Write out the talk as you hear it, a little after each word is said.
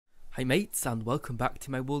Hi mates, and welcome back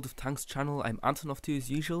to my World of Tanks channel. I'm Antonow as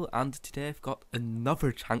usual, and today I've got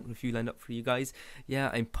another tank review lined up for you guys. Yeah,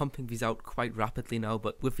 I'm pumping these out quite rapidly now,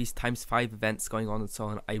 but with these ×5 events going on and so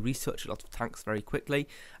on, I research a lot of tanks very quickly,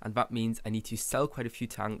 and that means I need to sell quite a few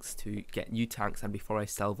tanks to get new tanks, and before I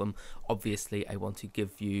sell them, obviously I want to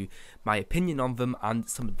give you my opinion on them and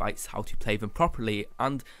some advice how to play them properly,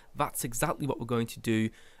 and that's exactly what we're going to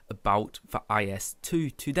do about the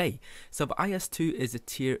IS-2 today. So the IS-2 is a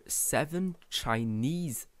tier 7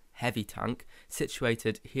 Chinese heavy tank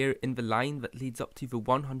situated here in the line that leads up to the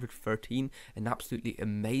 113, an absolutely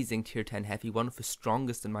amazing tier 10 heavy, one of the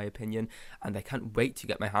strongest in my opinion, and I can't wait to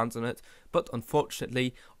get my hands on it. But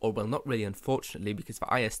unfortunately, or well, not really unfortunately, because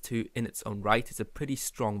the IS-2 in its own right is a pretty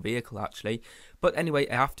strong vehicle actually. But anyway,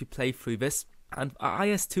 I have to play through this. And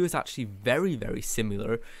IS-2 is actually very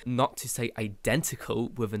similar, not to say identical,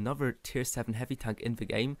 with another tier 7 heavy tank in the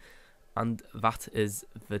game, and that is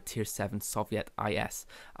the tier 7 Soviet IS.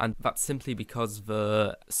 And that's simply because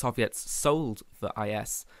the Soviets sold the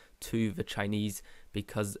IS to the Chinese,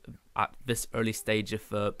 because at this early stage of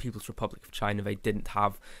the People's Republic of China they didn't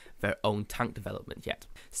have their own tank development yet.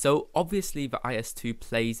 So obviously the IS-2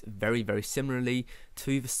 plays very similarly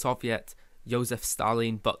to the Soviet Joseph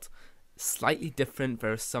Stalin, but slightly different.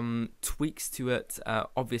 There are some tweaks to it.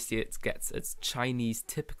 Obviously it gets its Chinese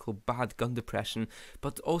typical bad gun depression,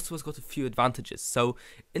 but also has got a few advantages. So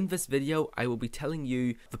in this video I will be telling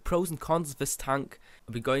you the pros and cons of this tank.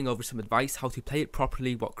 I'll be going over some advice how to play it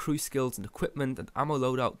properly, what crew skills and equipment and ammo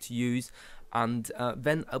loadout to use, and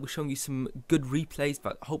then I'll be showing you some good replays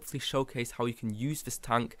that hopefully showcase how you can use this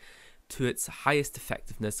tank to its highest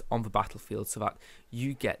effectiveness on the battlefield so that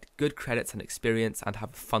you get good credits and experience and have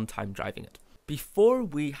a fun time driving it. Before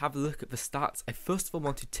we have a look at the stats, I first of all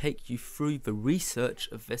want to take you through the research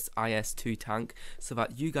of this IS-2 tank so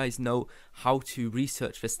that you guys know how to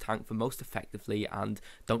research this tank the most effectively and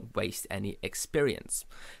don't waste any experience.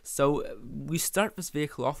 So we start this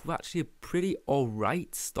vehicle off with actually a pretty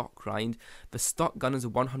alright stock grind. The stock gun is a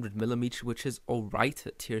 100mm, which is alright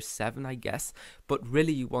at tier 7 I guess, but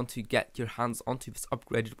really you want to get your hands onto this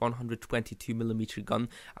upgraded 122mm gun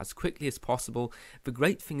as quickly as possible. The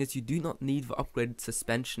great thing is you do not need the upgraded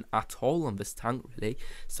suspension at all on this tank really,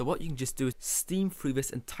 so what you can just do is steam through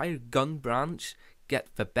this entire gun branch, get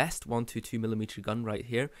the best 122mm gun right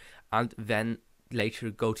here, and then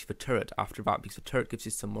later go to the turret after that, because the turret gives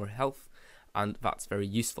you some more health and that's very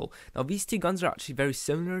useful. Now these two guns are actually very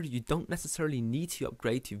similar. You don't necessarily need to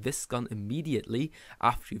upgrade to this gun immediately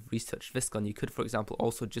after you've researched this gun. You could, for example,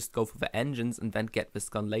 also just go for the engines and then get this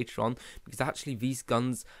gun later on, because actually these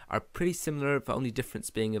guns are pretty similar, the only difference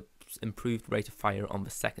being an improved rate of fire on the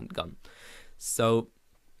second gun. So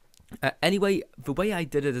anyway, the way I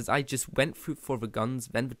did it is I just went through for the guns,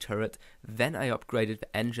 then the turret, then I upgraded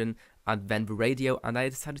the engine, and then the radio, and I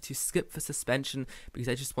decided to skip the suspension because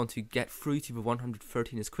I just want to get through to the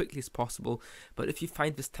 113 as quickly as possible. But if you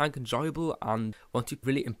find this tank enjoyable and want to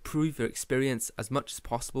really improve your experience as much as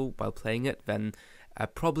possible while playing it, then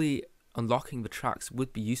probably unlocking the tracks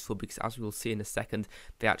would be useful, because as we will see in a second,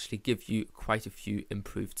 they actually give you quite a few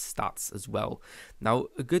improved stats as well. Now,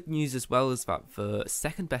 good news as well is that the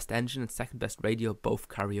second best engine and second best radio both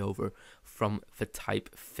carry over from the Type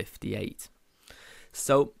 58.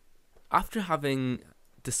 So after having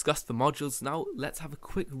discussed the modules, now let's have a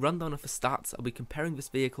quick rundown of the stats. I'll be comparing this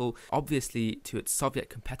vehicle obviously to its Soviet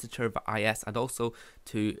competitor, the IS, and also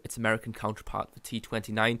to its American counterpart, the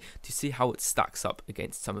T-29, to see how it stacks up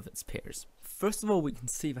against some of its peers. First of all, we can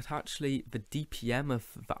see that actually the DPM of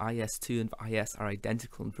the IS-2 and the IS are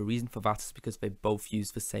identical, and the reason for that is because they both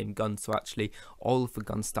use the same gun, so actually all of the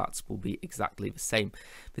gun stats will be exactly the same.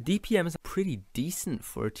 The DPM is pretty decent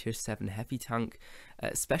for a tier 7 heavy tank,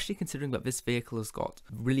 especially considering that this vehicle has got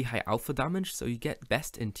really high alpha damage, so you get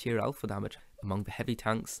best in tier alpha damage among the heavy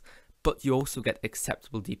tanks, but you also get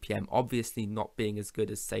acceptable DPM, obviously not being as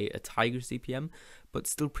good as say a Tiger's DPM, but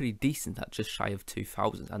still pretty decent at just shy of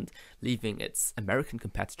 2000, and leaving its American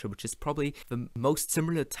competitor, which is probably the most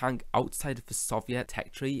similar tank outside of the Soviet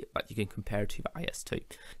tech tree that you can compare to the IS-2.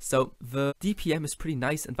 So the DPM is pretty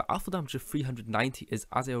nice, and the alpha damage of 390 is,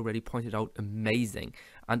 as I already pointed out, amazing,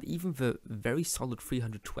 and even the very solid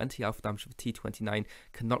 320 alpha damage of the T-29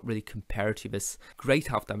 cannot really compare to this great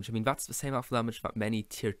alpha damage. I mean, that's the same alpha damage that many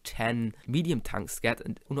tier 10 medium tanks get,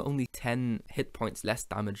 and only 10 hit points less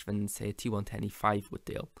damage than say a T-110E5 would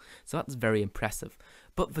deal. So that's very impressive.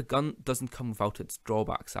 But the gun doesn't come without its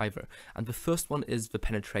drawbacks either, and the first one is the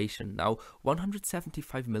penetration. Now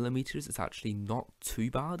 175mm is actually not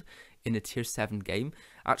too bad. in a tier 7 game,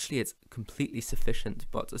 actually it's completely sufficient.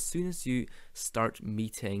 But as soon as you start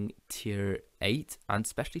meeting tier 8 and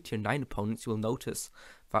especially tier 9 opponents, you will notice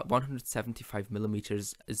that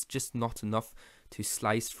 175mm is just not enough to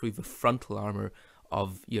slice through the frontal armor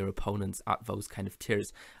of your opponents at those kind of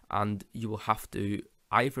tiers, and you will have to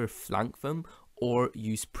either flank them or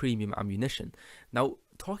use premium ammunition. Now,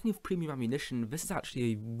 talking of premium ammunition, this is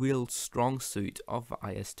actually a real strong suit of the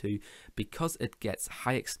IS-2 because it gets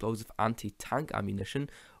high explosive anti-tank ammunition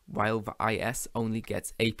while the IS only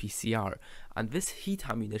gets APCR, and this heat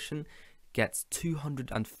ammunition gets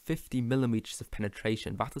 250mm of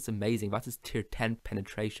penetration. That is amazing. That is tier 10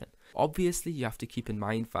 penetration. Obviously, you have to keep in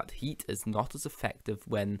mind that heat is not as effective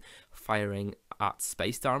when firing at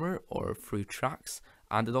spaced armor or through tracks,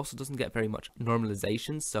 and it also doesn't get very much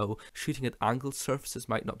normalization, so shooting at angled surfaces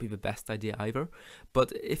might not be the best idea either.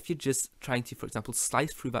 But if you're just trying to, for example,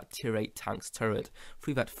 slice through that tier 8 tank's turret,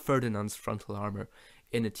 through that Ferdinand's frontal armor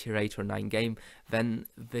in a tier 8 or 9 game, then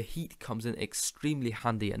the heat comes in extremely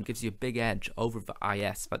handy and gives you a big edge over the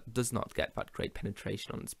IS that does not get that great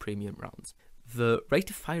penetration on its premium rounds. The rate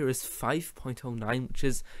of fire is 5.09, which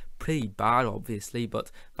is pretty bad obviously,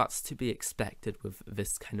 but that's to be expected with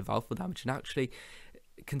this kind of alpha damage. And actually,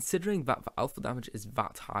 considering that the alpha damage is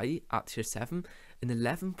that high at tier 7, an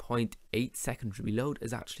 11.8 second reload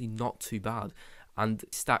is actually not too bad and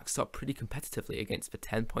stacks up pretty competitively against the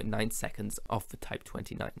 10.9 seconds of the Type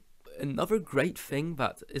 29. Another great thing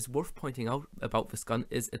that is worth pointing out about this gun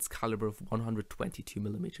is its caliber of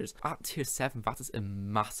 122mm. At tier 7, that is a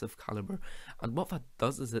massive caliber, and what that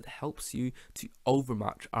does is it helps you to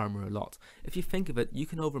overmatch armor a lot. If you think of it, you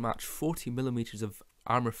can overmatch 40mm of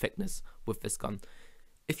armor thickness with this gun.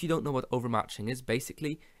 If you don't know what overmatching is,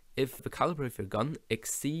 basically, if the caliber of your gun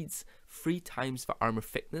exceeds 3 times the armor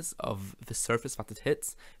thickness of the surface that it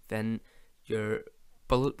hits, then your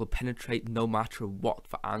bullet will penetrate no matter what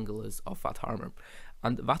the angle is of that armor.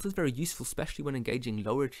 And that is very useful, especially when engaging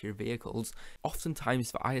lower tier vehicles.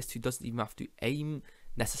 Oftentimes the IS-2 doesn't even have to aim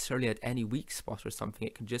necessarily at any weak spot or something.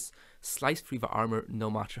 It can just slice through the armor no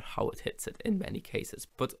matter how it hits it in many cases.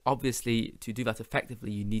 But obviously, to do that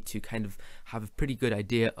effectively, you need to kind of have a pretty good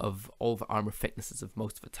idea of all the armor thicknesses of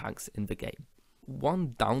most of the tanks in the game.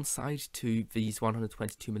 One downside to these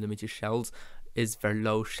 122mm shells is their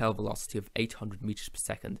low shell velocity of 800 meters per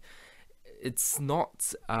second. It's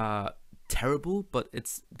not terrible, but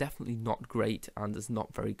it's definitely not great and is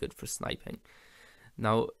not very good for sniping.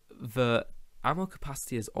 Now, the ammo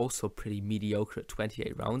capacity is also pretty mediocre at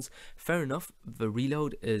 28 rounds. Fair enough, the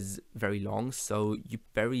reload is very long, so you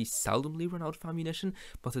very seldomly run out of ammunition,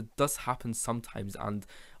 but it does happen sometimes, and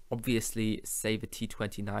obviously, say the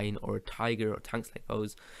T-29 or a Tiger or tanks like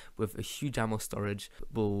those with a huge ammo storage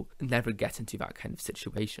will never get into that kind of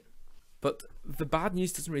situation. But the bad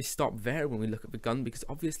news doesn't really stop there when we look at the gun, because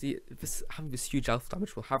obviously having this huge alpha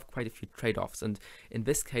damage will have quite a few trade-offs, and in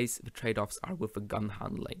this case the trade-offs are with the gun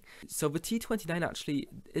handling. So the T-29 actually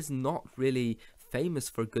is not really famous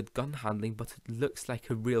for good gun handling, but it looks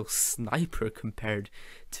like a real sniper compared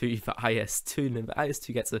to the IS-2. And the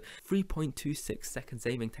IS-2 gets a 3.26 seconds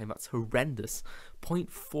aiming time. That's horrendous.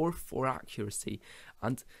 0.44 accuracy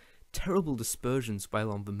and terrible dispersions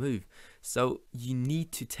while on the move. So you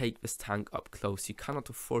need to take this tank up close. You cannot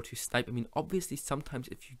afford to snipe. I mean, obviously sometimes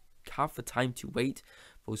if you have the time to wait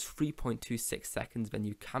those 3.26 seconds, then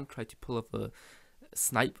you can try to pull off a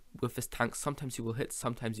snipe with this tank. Sometimes you will hit,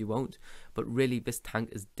 sometimes you won't, but really this tank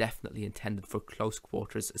is definitely intended for close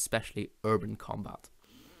quarters, especially urban combat.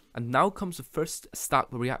 And now comes the first stat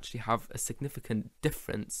where we actually have a significant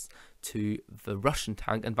difference to the Russian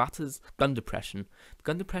tank, and that is gun depression. The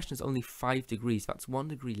gun depression is only 5 degrees, that's 1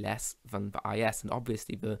 degree less than the IS, and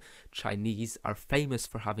obviously the Chinese are famous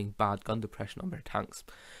for having bad gun depression on their tanks.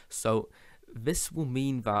 So this will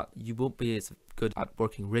mean that you won't be as good at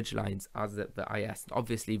working ridge lines as the IS.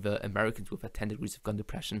 Obviously, the Americans with 10 degrees of gun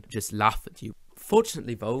depression just laugh at you.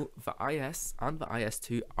 Fortunately though, the IS and the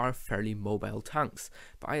IS-2 are fairly mobile tanks.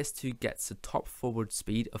 The IS-2 gets a top forward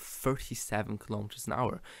speed of 37 kilometers an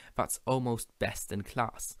hour. That's almost best in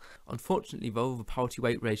class. Unfortunately though, the power to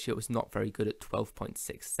weight ratio is not very good at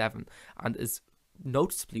 12.67 and is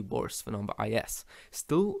noticeably worse than on the IS.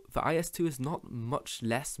 Still, the IS-2 is not much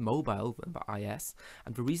less mobile than the IS,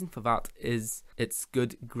 and the reason for that is its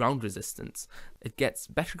good ground resistance. It gets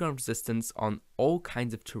better ground resistance on all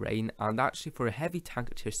kinds of terrain, and actually for a heavy tank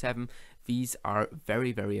at tier 7, these are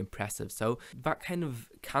very, very impressive. So that kind of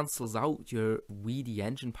cancels out your weedy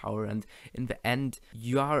engine power, and in the end,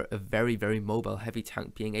 you are a very, very mobile heavy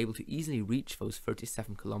tank, being able to easily reach those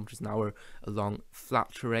 37 kilometers an hour along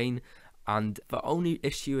flat terrain. And the only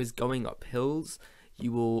issue is going up hills.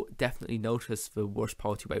 you will definitely notice the worse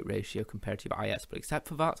power to weight ratio compared to the IS, but except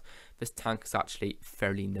for that, this tank is actually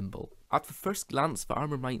fairly nimble. At the first glance, the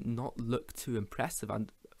armor might not look too impressive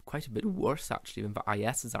and quite a bit worse actually than the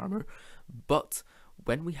IS's armor, but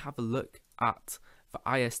when we have a look at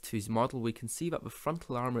the IS-2's model, we can see that the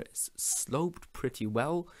frontal armor is sloped pretty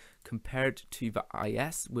well compared to the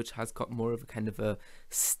IS, which has got more of a kind of a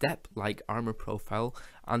step-like armor profile,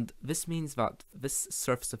 and this means that this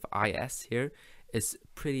surface of IS here is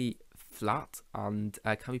pretty flat and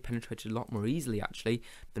can be penetrated a lot more easily actually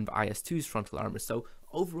than the IS-2's frontal armor. So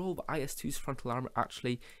overall, the IS-2's frontal armor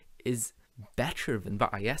actually is better than the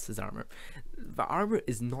IS's armor. The armor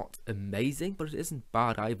is not amazing, but it isn't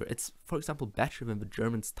bad either. It's, for example, better than the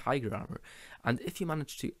German's Tiger armor. And if you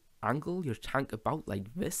manage to angle your tank about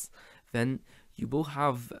like this, then you will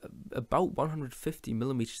have about 150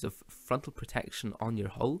 millimeters of frontal protection on your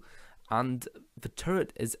hull, and the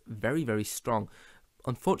turret is very, very strong.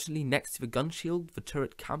 Unfortunately, next to the gun shield, the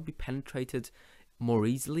turret can be penetrated more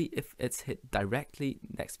easily if it's hit directly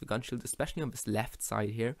next to the gun shield, especially on this left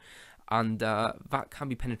side here, and that can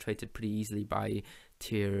be penetrated pretty easily by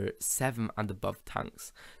tier 7 and above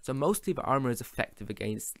tanks. So mostly the armor is effective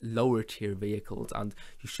against lower tier vehicles, and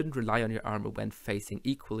you shouldn't rely on your armor when facing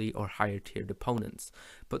equally or higher tiered opponents,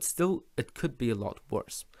 but still it could be a lot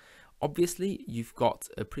worse. Obviously you've got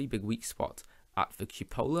a pretty big weak spot at the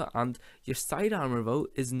cupola, and your side armor though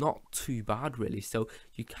is not too bad really, so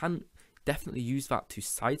you can definitely use that to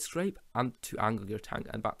side scrape and to angle your tank,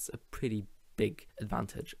 and that's a pretty big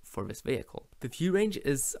advantage for this vehicle. The view range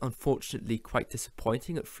is unfortunately quite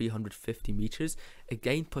disappointing at 350 meters,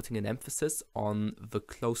 again putting an emphasis on the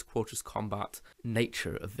close quarters combat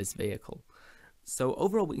nature of this vehicle. So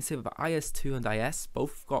overall we can say that the IS-2 and IS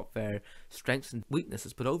both got their strengths and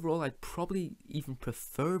weaknesses, but overall I'd probably even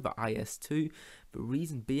prefer the IS-2, the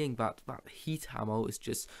reason being that that heat ammo is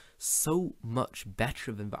just so much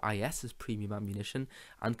better than the IS's premium ammunition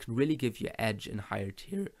and can really give you edge in higher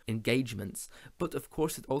tier engagements. But of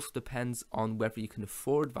course it also depends on whether you can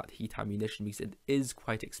afford that heat ammunition, because it is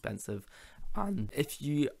quite expensive, and if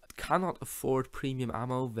you cannot afford premium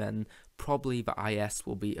ammo, then probably the IS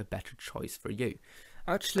will be a better choice for you.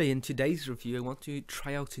 Actually, in today's review, I want to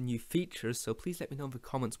try out a new feature, so please let me know in the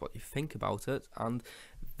comments what you think about it. And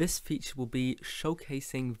this feature will be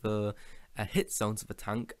showcasing the hit zones of a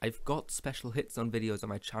tank. I've got special hit zone videos on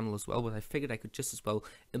my channel as well, but I figured I could just as well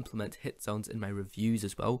implement hit zones in my reviews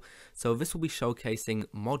as well. So this will be showcasing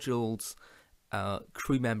modules,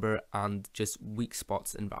 crew member, and just weak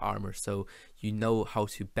spots in the armor, so you know how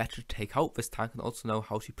to better take out this tank and also know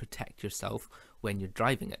how to protect yourself when you're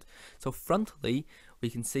driving it. So frontally we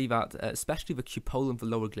can see that especially the cupola and the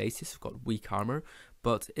lower glacis have got weak armor,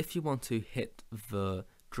 but if you want to hit the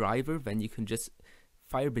driver, then you can just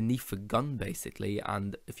fire beneath the gun basically,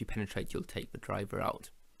 and if you penetrate you'll take the driver out.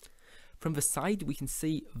 From the side we can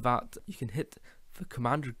see that you can hit the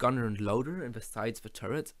commander, gunner and loader in the sides of the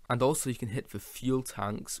turret, and also you can hit the fuel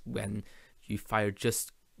tanks when you fire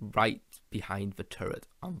just right behind the turret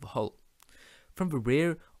on the hull. From the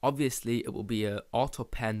rear, obviously it will be a auto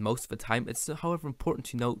pen most of the time. It's however important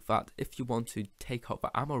to note that if you want to take out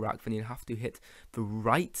the ammo rack, then you have to hit the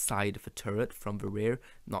right side of the turret from the rear,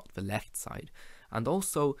 not the left side. And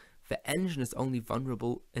also the engine is only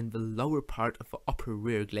vulnerable in the lower part of the upper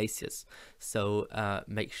rear glacis, so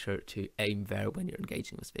make sure to aim there when you're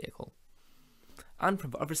engaging this vehicle. And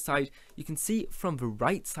from the other side, you can see from the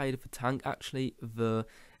right side of the tank, actually the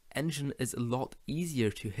engine is a lot easier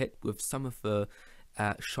to hit, with some of the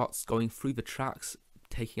shots going through the tracks,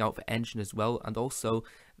 taking out the engine as well, and also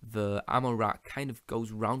the ammo rack kind of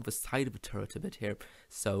goes round the side of the turret a bit here,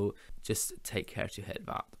 so just take care to hit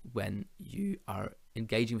that when you are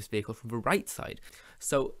engaging this vehicle from the right side.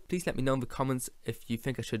 So please let me know in the comments if you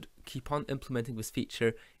think I should keep on implementing this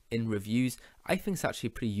feature in reviews. I think it's actually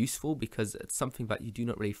pretty useful because it's something that you do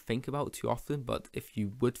not really think about too often, but if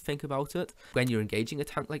you would think about it when you're engaging a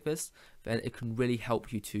tank like this, then it can really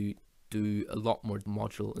help you to do a lot more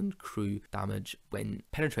module and crew damage when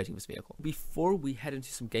penetrating this vehicle. Before we head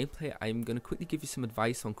into some gameplay, I'm going to quickly give you some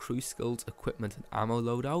advice on crew skills, equipment and ammo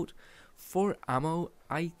loadout. For ammo,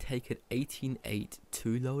 I take an 18-8-2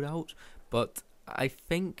 loadout, but I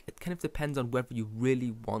think it kind of depends on whether you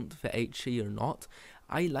really want the HE or not.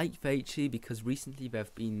 I like the HE because recently there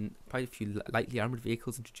have been quite a few lightly armoured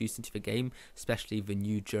vehicles introduced into the game, especially the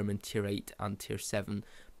new German Tier 8 and Tier 7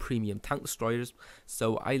 premium tank destroyers,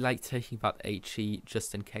 so I like taking that HE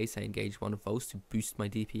just in case I engage one of those to boost my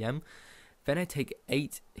DPM. Then I take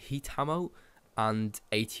 8 heat ammo and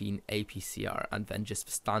 18 APCR, and then just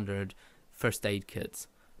the standard first aid kit,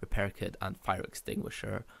 repair kit and fire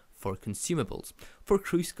extinguisher for consumables. For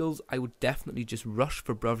crew skills, I would definitely just rush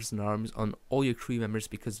for brothers in arms on all your crew members,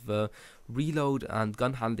 because the reload and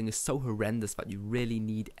gun handling is so horrendous that you really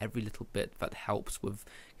need every little bit that helps with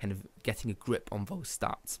kind of getting a grip on those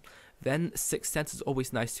stats. Then Sixth Sense is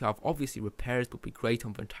always nice to have. Obviously repairs would be great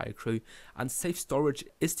on the entire crew, and safe storage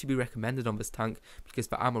is to be recommended on this tank because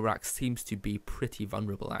the ammo rack seems to be pretty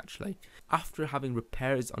vulnerable actually. After having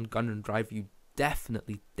repairs on gun and driver, you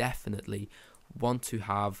definitely want to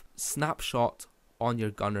have snapshot on your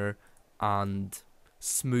gunner and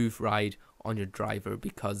smooth ride on your driver,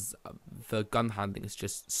 because the gun handling is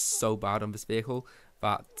just so bad on this vehicle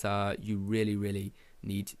that you really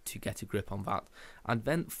need to get a grip on that. And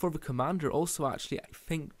then for the commander also, actually I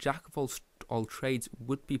think jack of all trades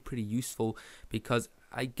would be pretty useful, because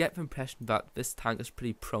I get the impression that this tank is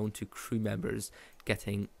pretty prone to crew members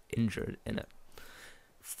getting injured in it.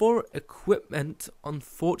 For equipment,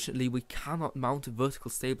 unfortunately we cannot mount a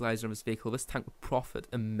vertical stabilizer on this vehicle. This tank would profit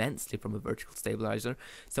immensely from a vertical stabilizer,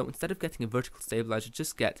 so instead of getting a vertical stabilizer,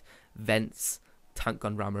 just get vents, tank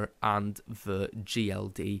gun rammer and the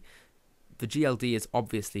GLD. The GLD is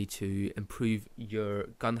obviously to improve your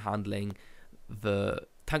gun handling, the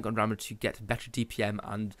tank gun rammer to get better DPM,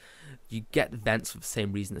 and you get vents for the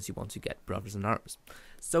same reason as you want to get brothers in arms.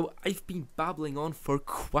 So I've been babbling on for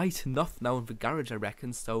quite enough now in the garage, I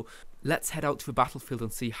reckon, so let's head out to the battlefield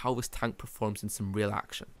and see how this tank performs in some real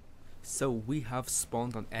action. So we have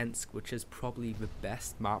spawned on Ensk, which is probably the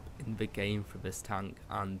best map in the game for this tank,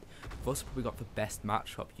 and we've also probably got the best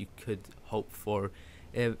matchup you could hope for.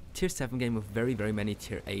 A tier 7 game with very many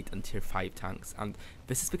tier 8 and tier 5 tanks, and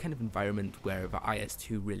this is the kind of environment where the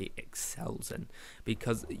IS-2 really excels in,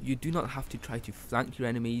 because you do not have to try to flank your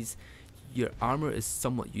enemies, your armor is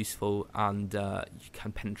somewhat useful, and you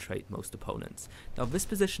can penetrate most opponents. Now this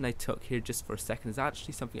position I took here just for a second is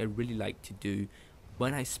actually something I really like to do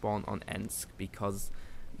when I spawn on Ensk, because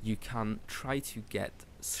you can try to get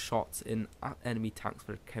shots in at enemy tanks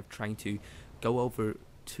that are kind of trying to go over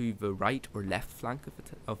to the right or left flank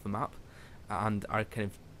of the map and are kind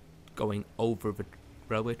of going over the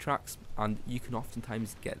railway tracks, and you can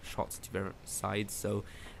oftentimes get shots to their sides, so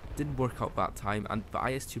it didn't work out that time, and the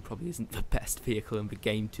IS-2 probably isn't the best vehicle in the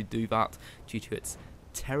game to do that due to its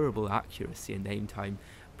terrible accuracy and aim time,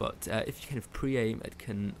 but if you kind of pre-aim it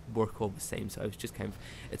can work all the same. So I was just kind of,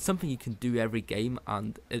 it's something you can do every game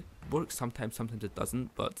and it works sometimes it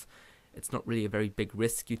doesn't, but it's not really a very big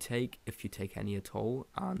risk you take, if you take any at all,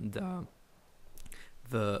 and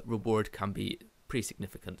the reward can be pretty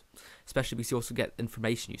significant, especially because you also get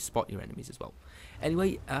information, you spot your enemies as well.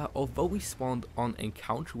 Anyway, although we spawned on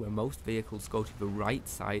Encounter where most vehicles go to the right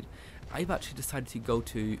side, I've actually decided to go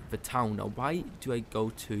to the town. Now why do I go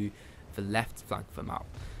to the left flank of the map?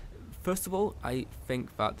 First of all, I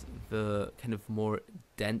think that the kind of more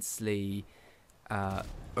densely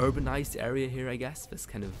urbanized area here, I guess, this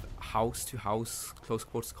kind of house to house close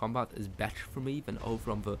quarters combat is better for me than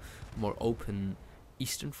over on the more open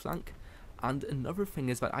eastern flank. And another thing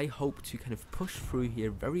is that I hope to kind of push through here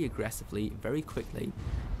very aggressively, very quickly,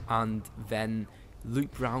 and then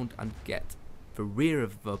loop round and get the rear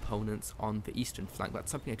of the opponents on the eastern flank.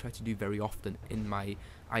 That's something I try to do very often in my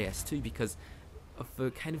IS-2 because of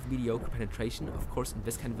the kind of mediocre penetration. Of course, in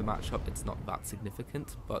this kind of a matchup, it's not that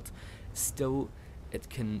significant, but still it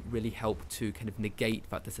can really help to kind of negate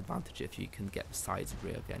that disadvantage if you can get the sides and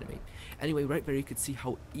rear of the enemy. Anyway, right there you could see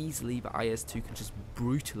how easily the IS-2 can just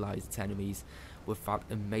brutalize its enemies with that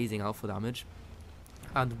amazing alpha damage.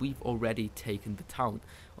 And we've already taken the town.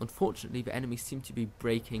 Unfortunately, the enemies seem to be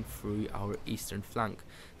breaking through our eastern flank.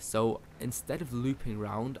 So instead of looping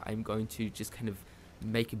round, I'm going to just kind of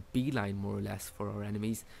make a beeline more or less for our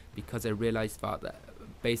enemies, because I realized that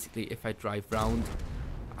basically if I drive round,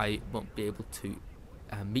 I won't be able to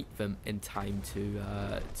meet them in time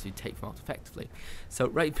to take them out effectively. So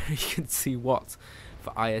right there you can see what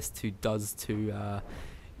the IS-2 does to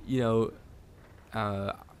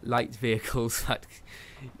light vehicles that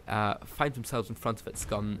find themselves in front of its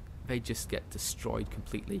gun. They just get destroyed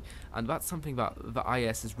completely, and that's something that the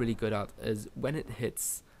IS is really good at, is when it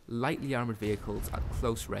hits lightly armoured vehicles at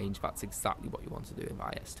close range, that's exactly what you want to do in the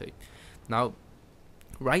IS-2. Now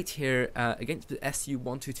right here, against the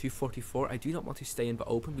SU-12244, I do not want to stay in the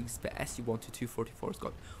open because the SU-12244 has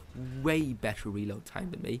got way better reload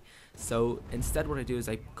time than me. So instead what I do is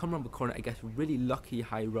I come around the corner, I get a really lucky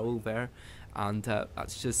high roll there, and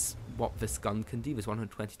that's just what this gun can do, this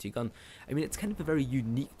 122 gun. I mean, it's kind of a very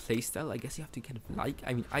unique playstyle, I guess you have to kind of like.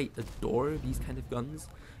 I mean, I adore these kind of guns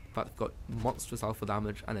that have got monstrous alpha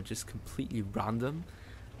damage and are just completely random.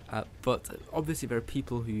 But obviously there are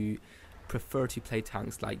people who prefer to play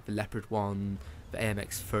tanks like the Leopard 1, the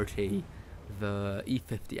AMX-30, the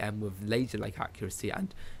E50M with laser-like accuracy,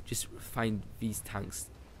 and just find these tanks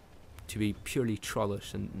to be purely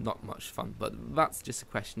trollish and not much fun. But that's just a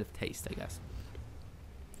question of taste, I guess.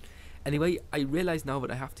 Anyway, I realise now that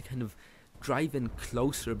I have to kind of drive in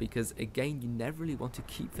closer, because again, you never really want to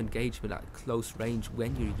keep engagement at close range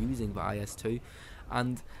when you're using the IS-2,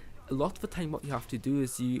 and a lot of the time what you have to do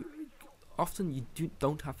is you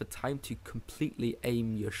don't have the time to completely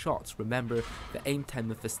aim your shots. Remember, the aim time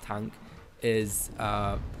of this tank is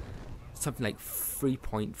something like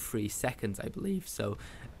 3.3 seconds, I believe. So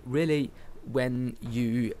really, when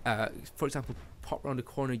you for example pop around a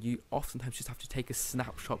corner, you oftentimes just have to take a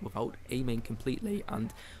snapshot without aiming completely,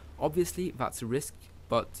 and obviously that's a risk,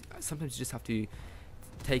 but sometimes you just have to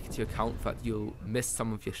take into account that you'll miss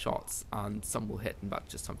some of your shots and some will hit, and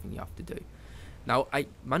that's just something you have to do. Now, I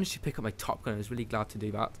managed to pick up my top gun. I was really glad to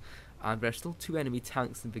do that, and there's still 2 enemy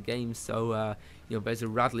tanks in the game, so you know, there's a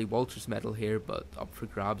Radley Walters medal here, but up for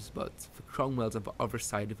grabs, but the Cromwell's on the other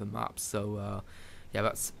side of the map, so yeah,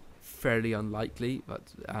 that's fairly unlikely, but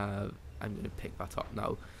I'm going to pick that up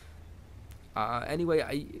now. Anyway,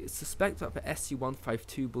 I suspect that the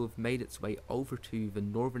SU-152 will have made its way over to the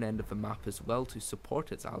northern end of the map as well to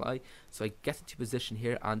support its ally, so I get into position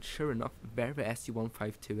here, and sure enough, there the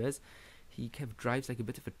SU-152 is. He kind of drives like a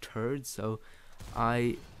bit of a turd, so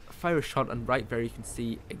I fire a shot, and right there you can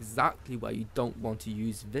see exactly why you don't want to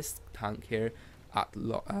use this tank here at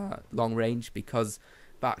long range, because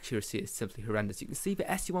the accuracy is simply horrendous. You can see the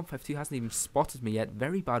SU-152 hasn't even spotted me yet.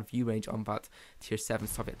 Very bad view range on that tier 7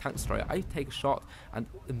 Soviet tank destroyer. I take a shot and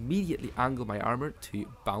immediately angle my armor to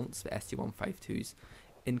bounce the SU-152's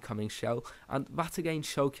incoming shell, and that again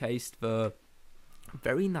showcased the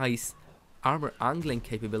very nice armor angling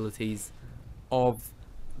capabilities of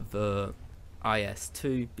the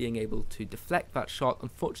IS-2, being able to deflect that shot.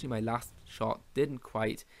 Unfortunately, my last shot didn't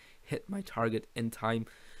quite hit my target in time,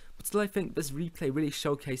 but still I think this replay really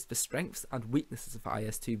showcased the strengths and weaknesses of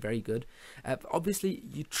IS-2 very good. Obviously,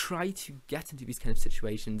 you try to get into these kind of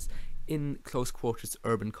situations in close quarters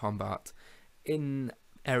urban combat, in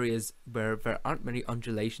areas where there aren't many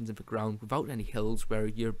undulations in the ground, without any hills, where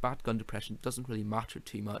your bad gun depression doesn't really matter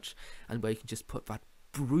too much, and where you can just put that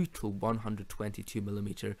brutal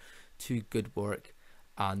 122mm to good work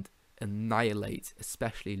and annihilate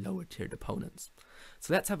especially lower tiered opponents.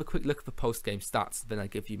 So let's have a quick look at the post game stats, then I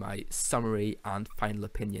give you my summary and final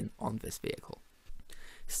opinion on this vehicle.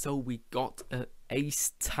 So we got an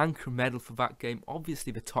ace tanker medal for that game,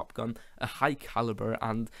 obviously the Top Gun, a high caliber,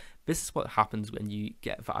 and this is what happens when you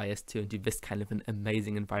get the IS-2 into this kind of an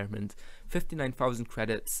amazing environment. 59,000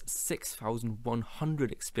 credits,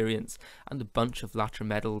 6,100 experience, and a bunch of latter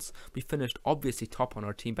medals. We finished obviously top on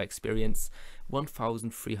our team by experience,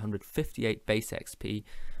 1,358 base XP,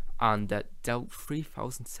 and dealt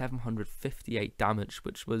 3,758 damage,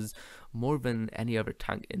 which was more than any other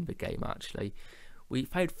tank in the game actually. We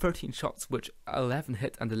fired 13 shots, which 11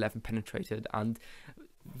 hit and 11 penetrated, and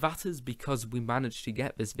that is because we managed to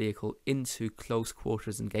get this vehicle into close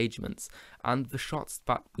quarters engagements, and the shots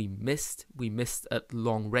that we missed at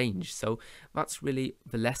long range. So that's really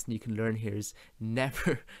the lesson you can learn here, is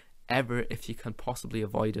never ever, if you can possibly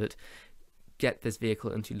avoid it, get this vehicle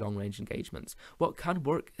into long range engagements. What can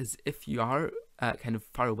work is if you are kind of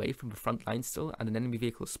far away from the front line still, and an enemy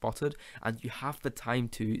vehicle is spotted, and you have the time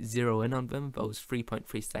to zero in on them, those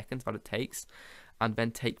 3.3 seconds that it takes, and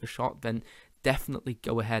then take the shot, then definitely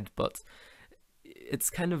go ahead. But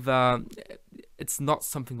it's kind of it's not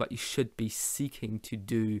something that you should be seeking to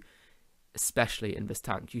do, especially in this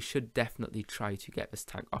tank. You should definitely try to get this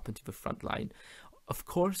tank up into the front line. Of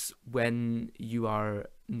course, when you are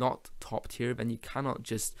not top tier, then you cannot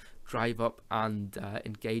just drive up and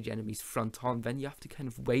engage enemies front on. Then you have to kind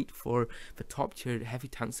of wait for the top tier heavy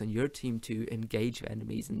tanks on your team to engage the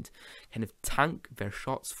enemies and kind of tank their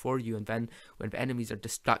shots for you. And then when the enemies are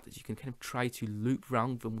distracted, you can kind of try to loop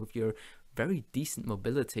round them with your very decent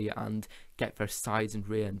mobility and get their sides and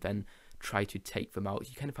rear, and then try to take them out.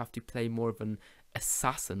 You kind of have to play more of an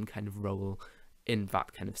assassin kind of role in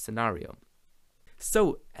that kind of scenario.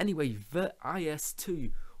 So anyway, the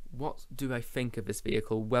IS-2, what do I think of this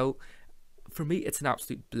vehicle? Well, for me, it's an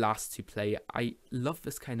absolute blast to play. I love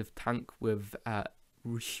this kind of tank with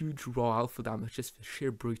huge raw alpha damage, just the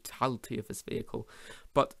sheer brutality of this vehicle.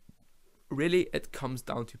 But really, it comes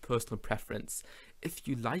down to personal preference. If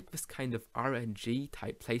you like this kind of RNG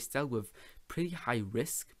type playstyle with pretty high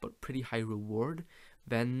risk but pretty high reward,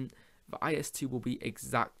 then the IS-2 will be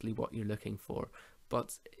exactly what you're looking for.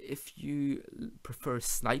 But if you prefer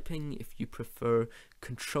sniping, if you prefer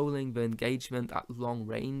controlling the engagement at long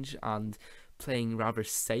range and playing rather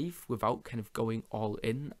safe without kind of going all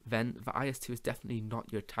in, then the IS-2 is definitely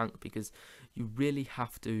not your tank, because you really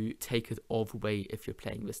have to take it all the way if you're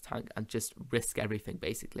playing this tank and just risk everything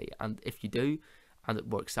basically. And if you do and it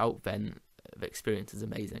works out, then the experience is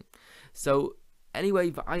amazing. So anyway,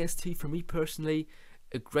 the IS-2 for me personally,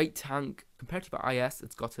 a great tank. Compared to the IS,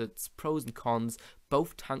 it's got its pros and cons.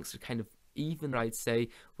 Both tanks are kind of even, I'd say,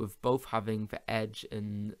 with both having the edge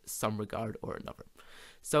in some regard or another.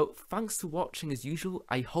 So thanks for watching as usual.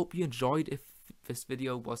 I hope you enjoyed. If this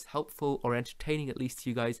video was helpful or entertaining at least to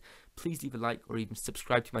you guys, please leave a like or even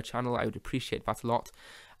subscribe to my channel. I would appreciate that a lot.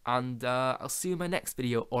 And I'll see you in my next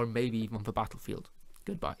video, or maybe even on the battlefield.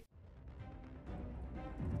 Goodbye.